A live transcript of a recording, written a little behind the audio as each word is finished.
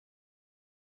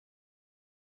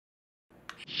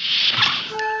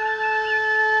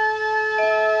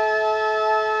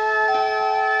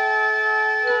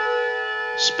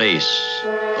Space,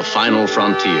 the final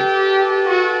frontier.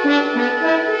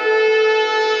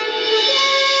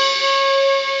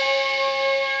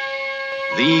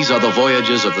 These are the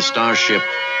voyages of the starship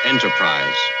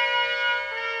Enterprise.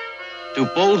 To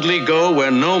boldly go where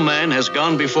no man has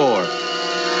gone before.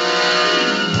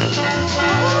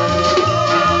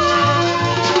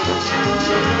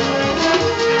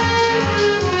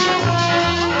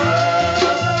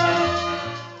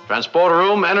 Transporter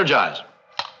room energized.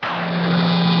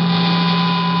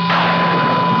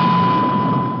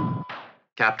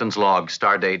 Captain's log,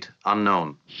 stardate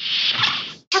unknown.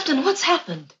 Captain, what's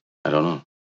happened? I don't know.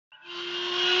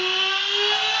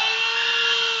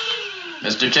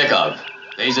 Mr. Chekhov,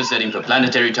 laser setting for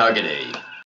planetary target A.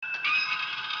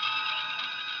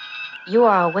 You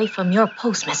are away from your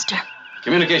post, mister.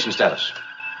 Communication status.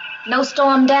 No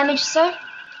storm damage, sir.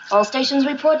 All stations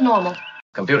report normal.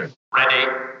 Computer. Ready.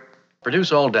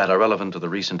 Produce all data relevant to the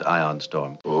recent ion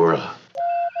storm. Aura.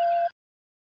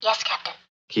 Yes, Captain.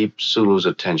 Keep Sulu's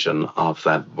attention off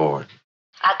that board.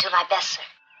 I'll do my best, sir.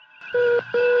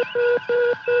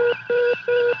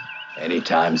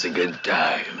 Anytime's a good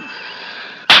time.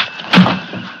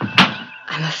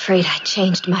 I'm afraid I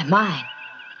changed my mind.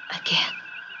 Again.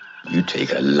 You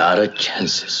take a lot of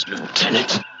chances,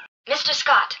 Lieutenant. Mr.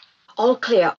 Scott. All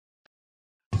clear.